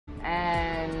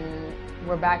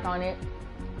we're back on it.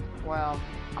 Well,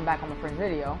 I'm back on my first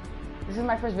video. This is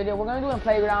my first video. We're gonna do a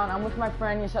playground. I'm with my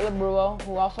friend Yeshal, abreu,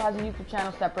 who also has a YouTube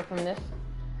channel separate from this.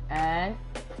 And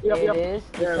it is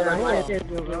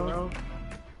Yeshal.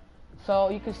 So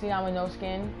you can see I'm with no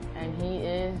skin, and he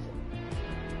is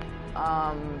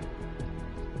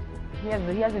he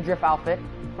has a drift outfit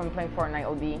from playing Fortnite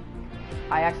OD.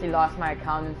 I actually lost my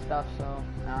account and stuff, so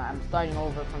I'm starting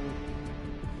over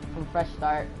from fresh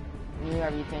start, new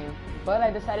everything. But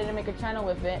I decided to make a channel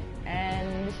with it,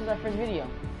 and this is our first video.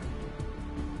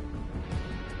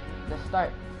 Let's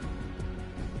start.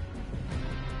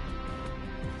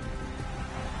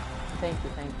 Thank you.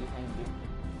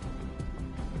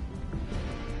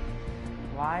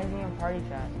 Why is he in party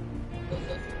chat?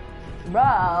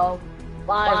 Bro!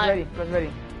 Press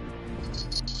ready.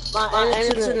 My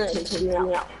internet is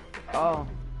out. Oh.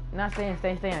 Not staying.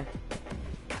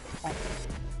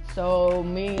 So,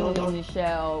 me and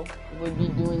Yeshal would be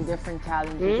doing different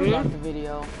challenges throughout the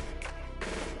video.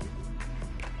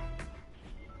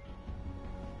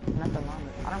 Not the llama.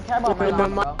 I don't care about my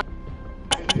llama, bro.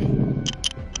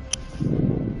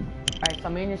 Alright, so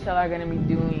me and Yeshal are gonna be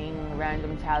doing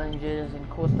random challenges and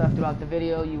cool stuff throughout the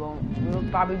video. We'll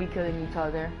probably be killing each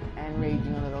other and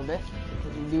raging a little bit,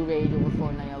 because we do rage over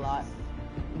Fortnite a lot.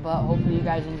 But hopefully you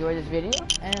guys enjoy this video,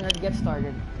 and let's get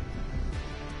started.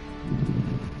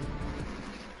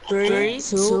 3,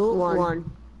 2,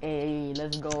 1. Hey,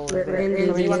 let's go. Where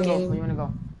you wanna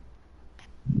go?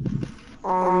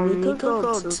 We could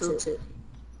go to.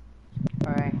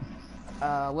 Alright.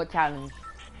 What challenge?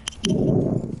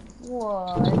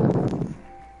 What?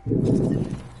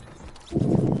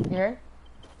 You heard?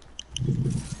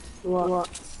 What?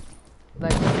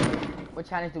 Like, what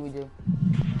challenge do we do?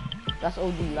 That's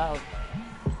OD loud.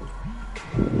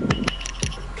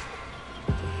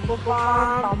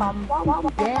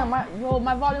 Damn,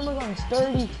 my volume was on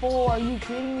 34. Are you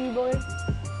kidding me, boy?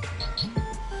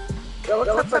 Yo, what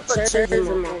type of chairs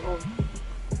in my home?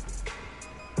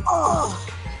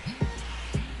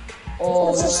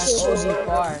 Oh, that's OD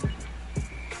far.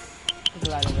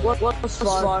 What's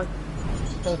far?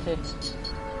 Tilted.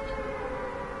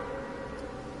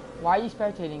 Why are you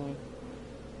spectating me?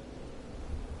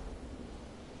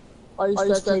 Are you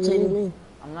spectating me?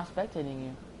 I'm not spectating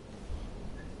you.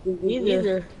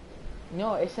 Neither.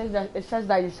 No, it says that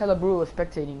Yeshal abreu is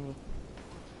spectating me.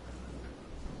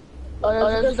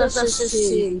 Oh, that's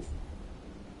 16.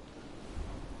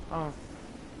 Oh.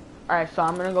 Alright, so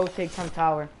I'm gonna go take some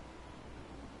tower.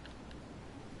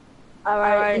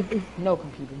 Alright. No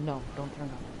computer, no, don't turn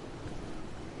on.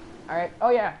 Alright, oh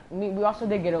yeah, we also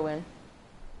did get a win.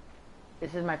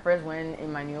 This is my first win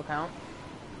in my new account.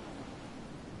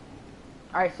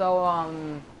 Alright, so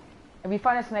if we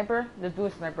find a sniper, let's do a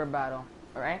sniper battle,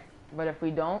 alright? But if we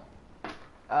don't,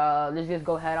 let's just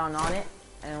go head on it,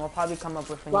 and we'll probably come up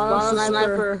with a new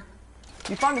sniper.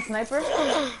 You found a sniper?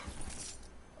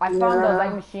 I found the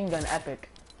light machine gun epic.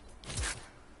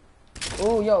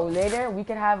 Oh, yo, later we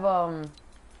could have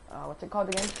what's it called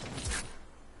again?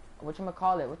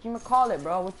 Whatchamacallit,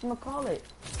 bro? Whatchamacallit?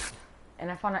 And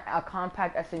I found a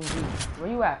compact SMG. Where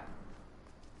you at?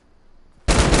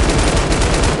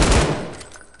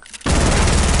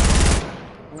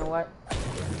 You know what?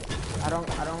 I don't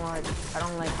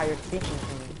like how you're speaking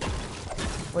to me.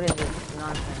 What is this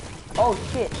nonsense? Oh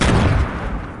shit!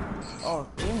 Oh,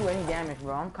 you didn't do any damage,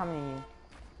 bro. I'm coming to you.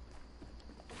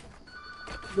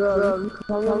 Bro,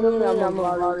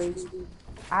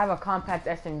 I have a compact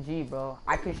SMG, bro.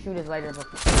 I could shoot his lighter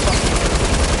before.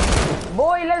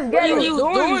 Boy, let's get it! What are you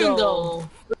doing, though?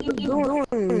 What are you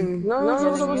doing?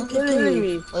 No, someone's killing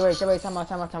me. Wait, time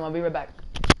out. I'll be right back.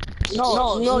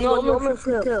 No, you're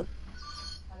free kill.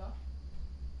 Hello?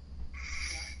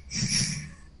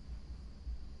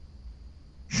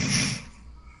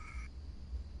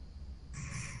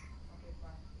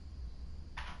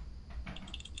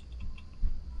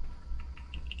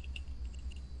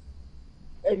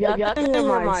 If y'all can hear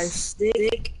my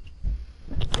stick.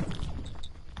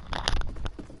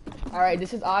 Alright,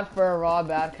 this is odd for a raw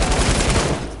bad cat.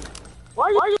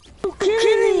 Why are you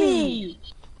kidding me?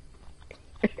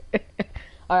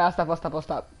 Alright, I'll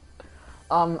stop.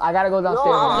 I gotta go downstairs.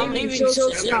 No, I'm leaving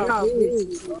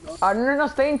No,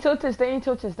 stay in tilted.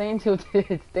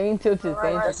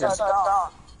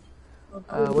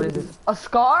 What is this? A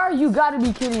scar? You gotta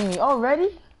be kidding me.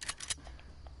 Already?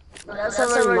 That's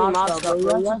already mocked up,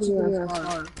 bro.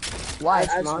 Why?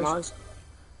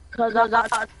 Cause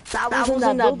that was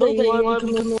in that building. You wanted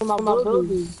to come in my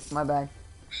building. My bad.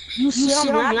 You see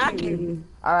I'm lacking.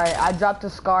 Alright, I dropped a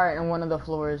scar in one of the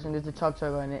floors and there's a chug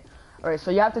chug on it. Alright,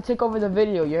 so you have to take over the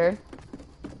video, you heard?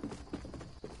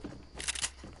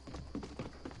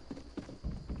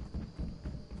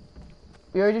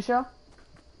 You heard Yeshal?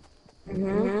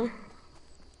 Mm-hmm.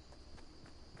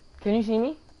 Can you see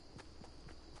me?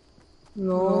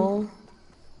 No.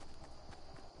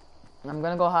 I'm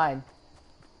gonna go hide.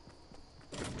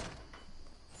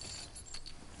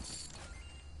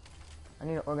 I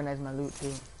need to organize my loot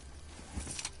too.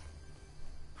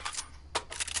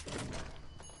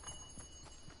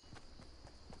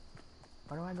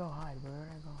 Where do I go hide? Where do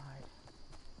I go hide?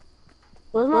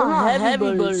 Where's my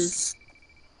heavy bullets?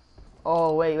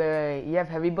 Oh, wait. You have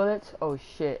heavy bullets? Oh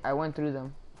shit, I went through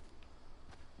them.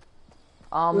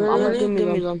 I'm gonna Give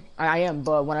me them. I am,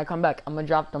 but when I come back, I'm gonna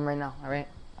drop them right now, alright?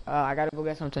 I gotta go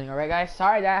get something, alright guys?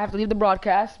 Sorry that I have to leave the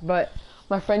broadcast, but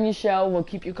my friend Yeshal will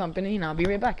keep you company and I'll be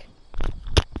right back.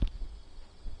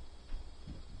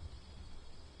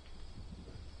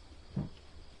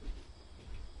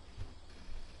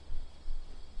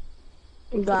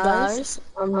 Guys,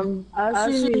 I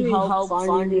actually need help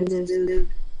finding this dude.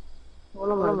 What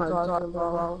am I talking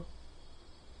about?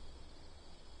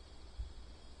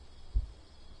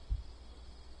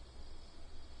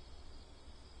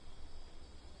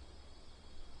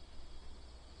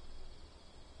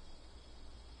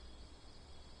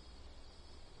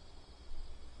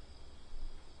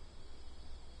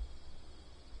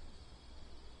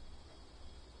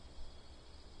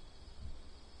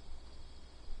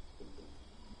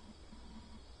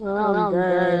 I'm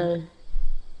dead.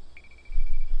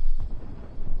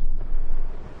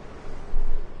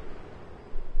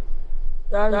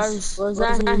 Guys, was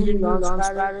that he launch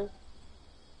battery?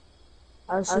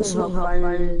 I should help find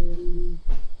it.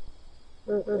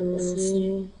 Let's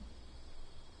see.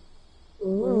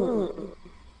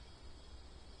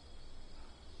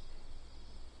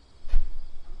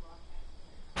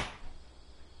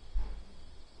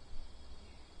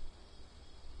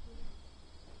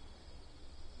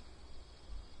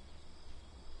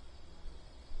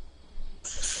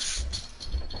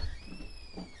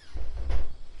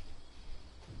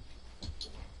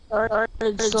 Alright,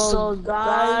 so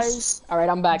guys, Alright,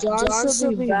 I'm back. John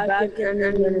should be back in a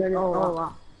minute. Oh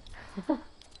wow. I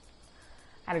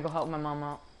had to go help my mom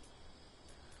out.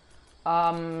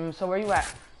 So where you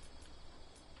at?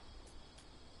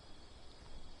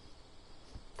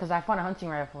 Cause I found a hunting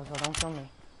rifle, so don't kill me.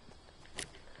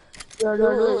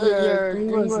 Your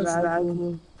thing was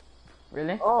lagging.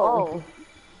 Really? Oh.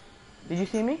 Did you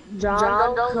see me?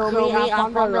 John, don't kill me. I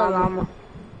found the llama.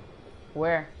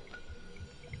 Where?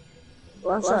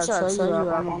 What should I tell you?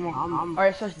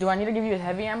 Alright, so do I need to give you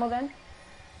heavy ammo then?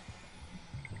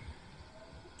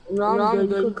 No, I'm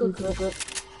good.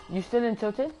 You still in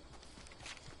tilted?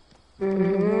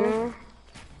 Mm-hmm.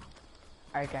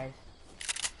 Alright guys.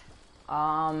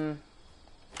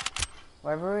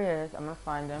 Wherever he is, I'm gonna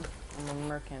find him. I'm gonna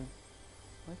murk him.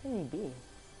 Where can he be? Is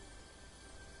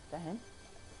that him?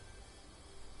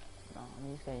 No,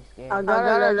 I'm just getting scared. I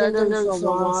got a legendary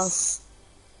moss.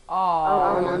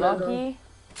 Oh, lucky.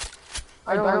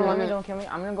 Alright, don't kill me.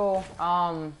 I'm gonna go,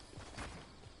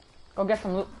 go get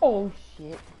some loot. Oh,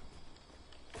 shit.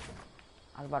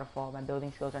 I was about to fall. My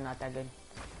building skills are not that good.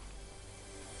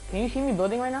 Can you see me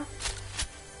building right now?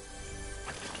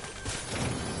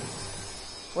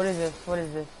 What is this? What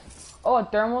is this? Oh, a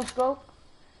thermal scope?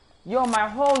 Yo, my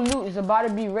whole loot is about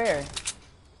to be rare.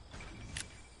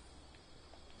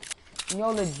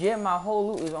 Yo, legit, my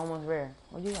whole loot is almost rare.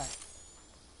 What do you got?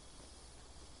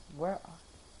 Where?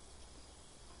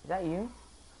 Is that you?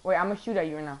 Wait, I'm gonna shoot at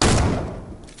you right now.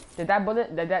 Did that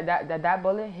bullet? Did that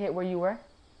bullet hit where you were?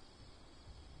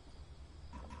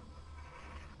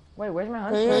 Wait, where's my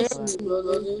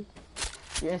hunting?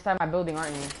 You're inside my building,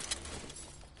 aren't you?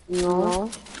 No.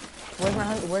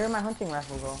 Where did my hunting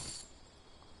rifle go?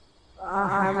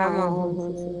 I have my own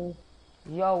hunting.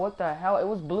 Yo, what the hell? It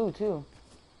was blue too.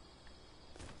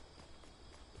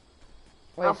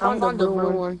 Wait, I found the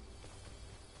blue one.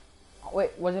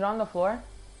 Wait, was it on the floor?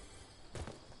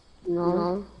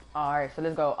 No. Alright, so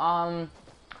let's go.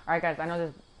 Alright guys, I know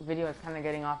this video is kind of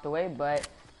getting off the way, but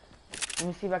let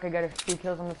me see if I could get a few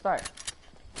kills on the start.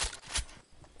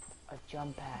 A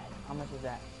jump pad. How much is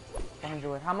that? 100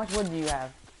 wood. How much wood do you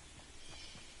have?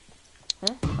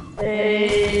 Hmm?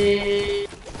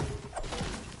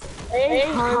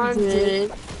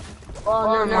 800.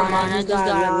 Oh, no, I just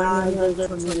got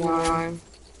 929.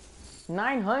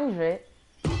 900?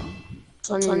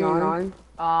 29.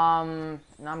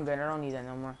 No, I'm good. I don't need that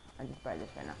no more. I just buy this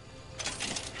right now.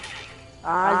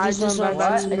 I just went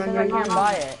back. It says I can't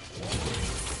buy it.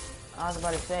 I was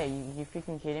about to say, you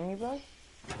freaking kidding me, bro?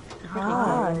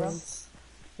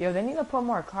 Yo, they need to put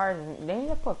more cars in. They need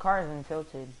to put cars in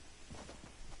tilted.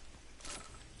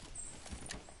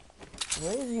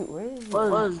 Where is you?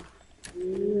 Where is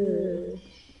you?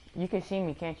 You can see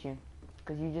me, can't you?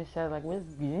 Because you just said, like, where's...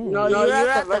 No, you're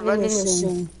at the vending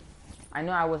machine. I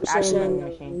know I was at the vending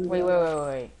machine.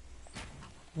 Wait.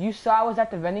 You saw I was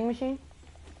at the vending machine?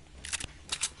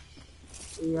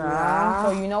 Yeah.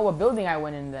 So you know what building I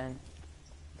went in then?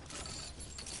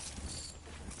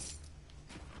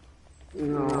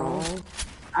 No.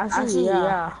 Actually,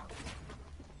 yeah.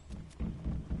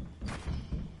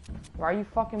 Why are you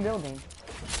fucking building?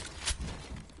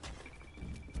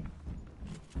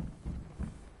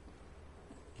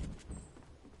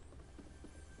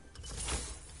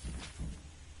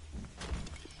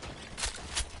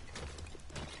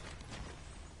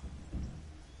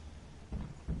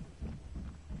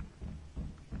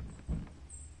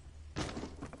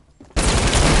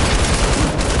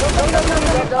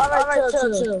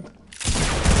 Chill.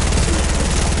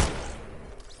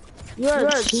 You're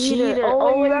a cheater.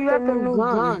 Oh, you got the new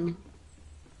gun.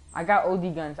 I got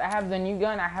OD guns. I have the new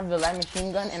gun, I have the light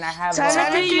machine gun, and I have...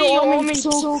 Technically, you owe me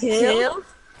 2 kills.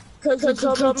 Because you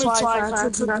killed me twice. I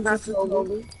took not to kill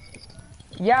me.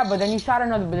 Yeah, but then you shot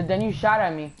another, but then you shot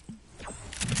at me.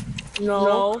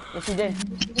 No. Yes, you did.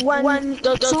 When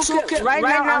the 2 kills, right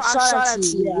now I shot at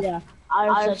you. Yeah,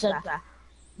 I accept that.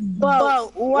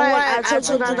 But when I told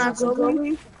you not to kill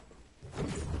me,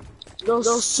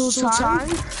 those 2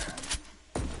 times,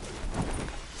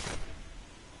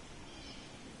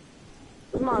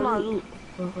 my loot.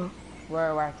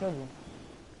 Where I killed you.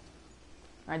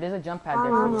 Alright, there's a jump pad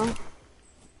there for you.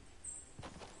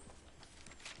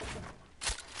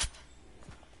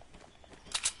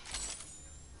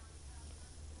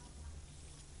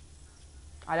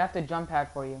 I'd have to jump pad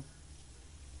for you.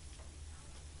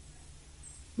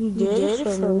 You did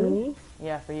it for me?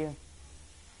 Yeah, for you.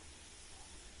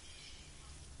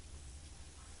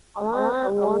 I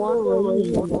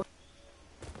wonder.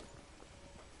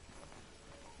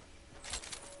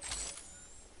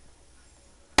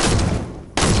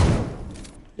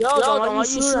 Yo, don't let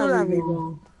you shoot at me,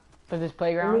 though. For this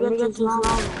playground? Don't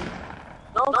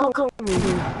come with me.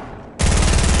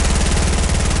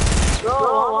 Yo,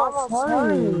 I'm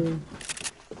sorry.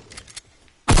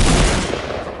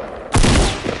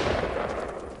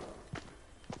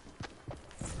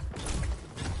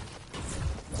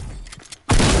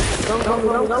 Don't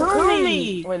come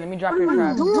me. Wait, let me drop your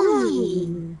trap.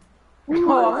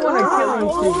 Oh, I'm gonna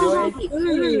kill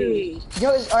you, Yo,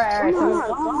 alright,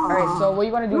 so what do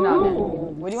you wanna do now then?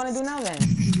 What do you wanna do now then?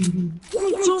 2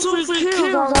 free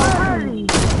kills already.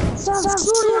 Stop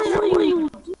shooting.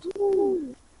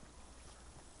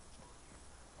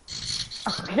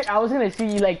 Okay, I was gonna shoot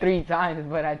you like 3 times,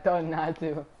 but I thought not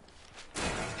to.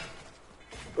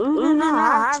 You not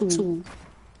have to.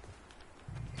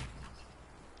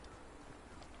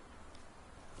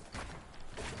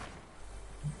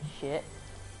 Shit.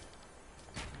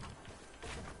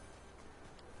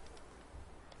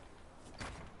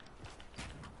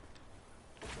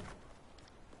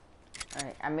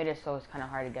 Alright, I made it so it's kind of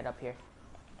hard to get up here.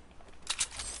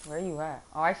 Where are you at?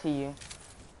 Oh, I see you.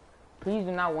 Please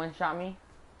do not one-shot me.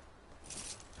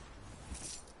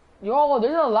 Yo,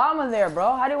 there's a llama there,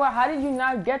 bro. How did you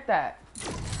not get that?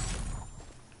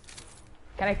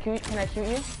 Can I shoot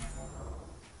you?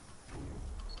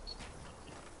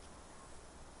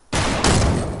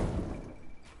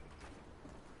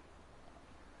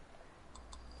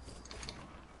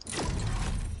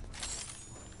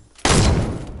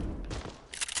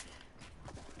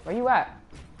 Where you at?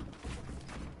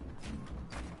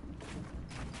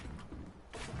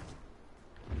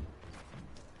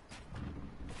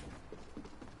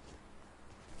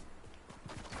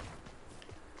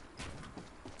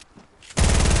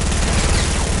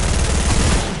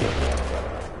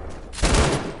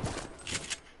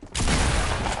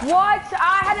 What?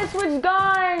 I had to switch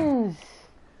guns!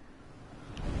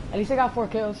 At least I got 4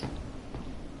 kills.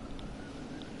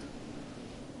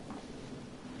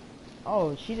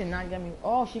 Oh, she did not get me.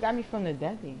 Oh, she got me from the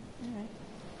deadly. Alright.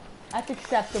 That's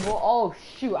acceptable. Oh,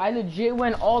 shoot. I legit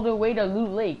went all the way to Loot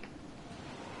Lake.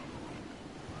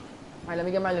 Alright, let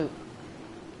me get my loot.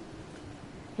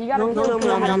 He got a kill me.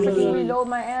 I had to reload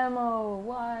my ammo.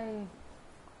 Why?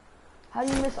 How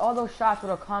do you miss all those shots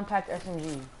with a compact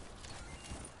SMG?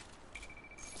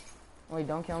 Wait,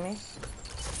 don't kill me.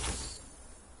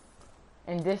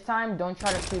 And this time, don't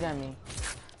try to shoot at me.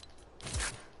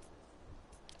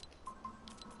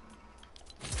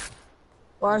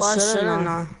 Why should I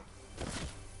not?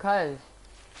 Cause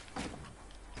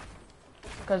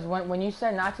when you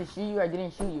said not to shoot you, I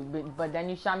didn't shoot you. But then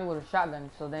you shot me with a shotgun,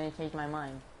 so then it changed my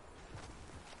mind.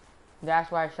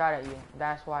 That's why I shot at you.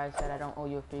 That's why I said I don't owe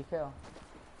you a free kill.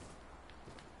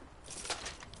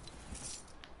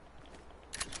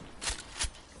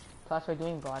 Plus, we're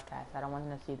doing broadcast. I don't want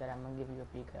them to see that I'm gonna give you a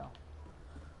free kill.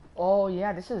 Oh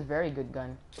yeah, this is a very good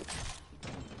gun.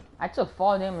 I took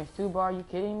fall damage too, bro. Are you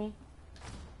kidding me?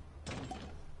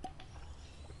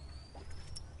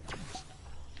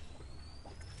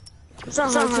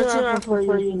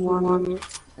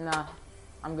 Nah,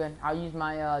 I'm good. I'll use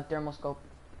my thermal scope.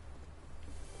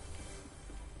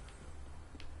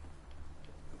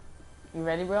 You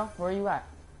ready, bro? Where are you at?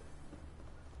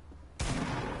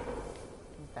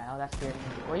 What the hell? That's weird.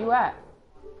 Where you at?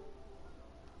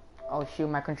 Oh shoot,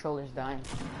 my controller's dying.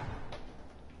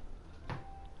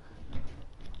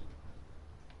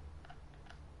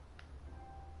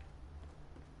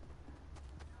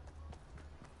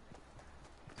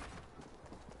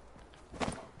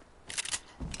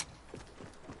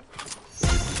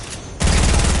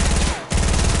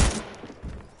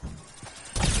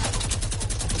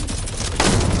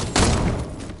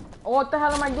 Oh, what the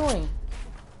hell am I doing?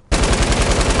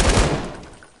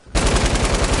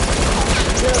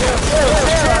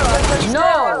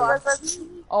 No!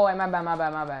 Oh, wait, my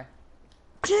bad.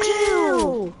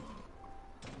 Kill!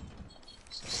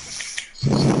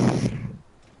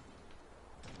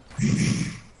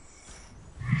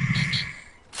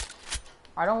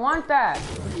 I don't want that.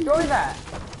 Destroy that.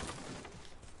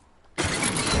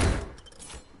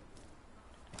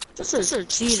 This is a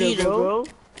cheater, bro.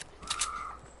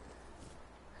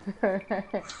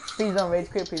 Please don't rage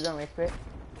quit. Please don't rage quit.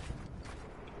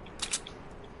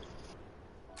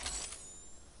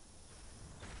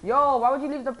 Yo, why would you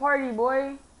leave the party,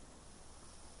 boy?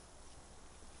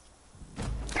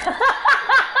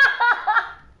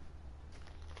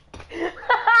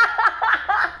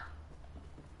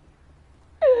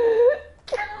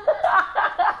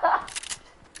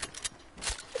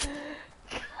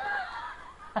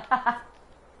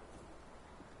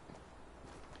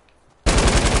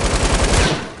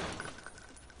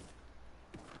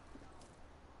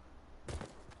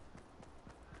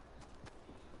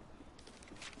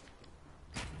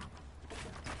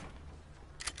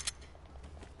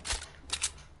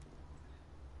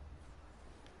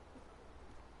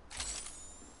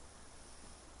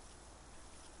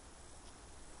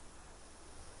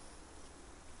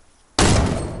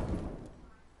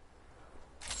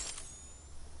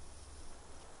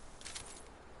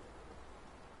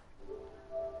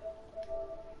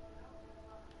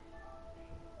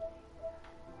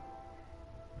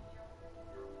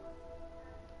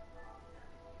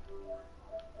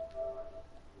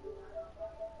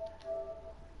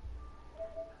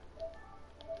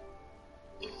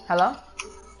 Hello?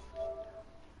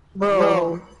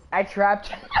 Bro. I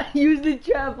trapped. I used the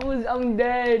trap. I'm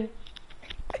dead.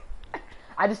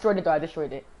 I destroyed it though. I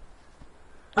destroyed it.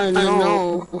 I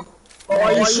know.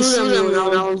 Why you shooting me when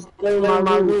I was getting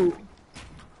my loot?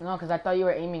 No, because I thought you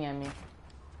were aiming at me.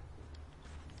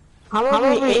 How are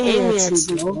we aiming at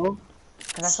you, bro?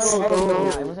 Because I saw your head was moving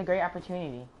out. It was a great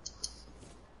opportunity.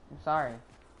 I'm sorry.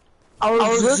 I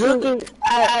was looking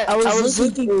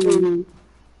for you.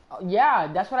 Yeah,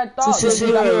 that's what I thought. To see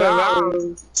you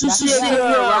around.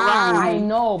 I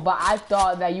know, but I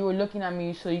thought that you were looking at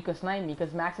me so you could snipe me.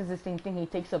 Because Max is the same thing. He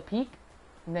takes a peek,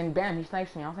 and then bam, he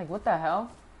snipes me. I was like, what the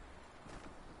hell?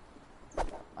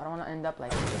 I don't want to end up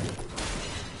like this.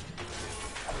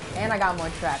 And I got more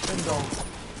traps. Let's go.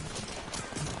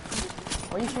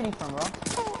 Where are you shooting from, bro?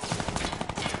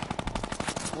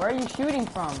 Where are you shooting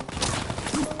from?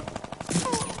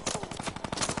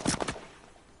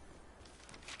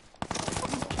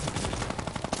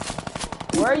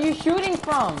 Where are you shooting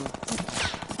from?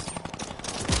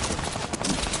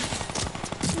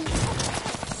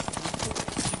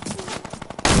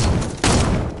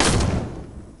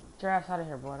 Get your ass out of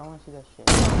here, bro. I don't want to see that shit.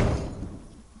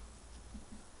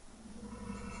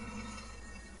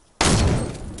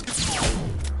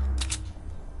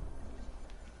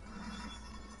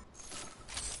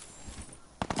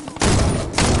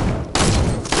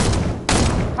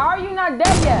 How are you not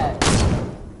dead yet?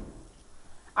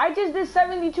 I just did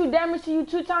 72 damage to you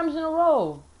 2 times in a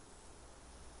row.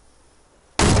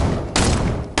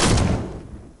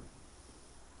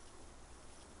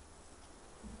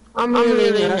 I'm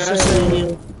really interested in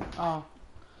you. Oh.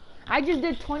 I just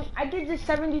did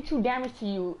 72 damage to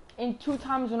you in 2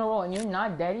 times in a row and you're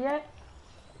not dead yet?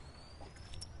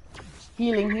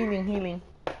 Healing.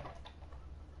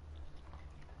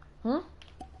 Hmm?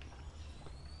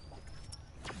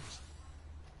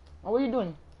 What are you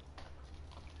doing?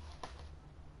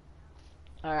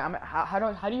 Alright, how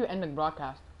do you end the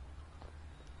broadcast?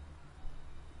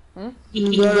 Hmm? You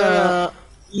do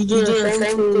the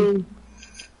same thing.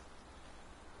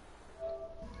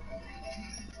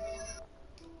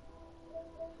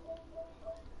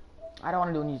 I don't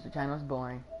want to do a YouTube channel. It's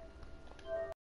boring.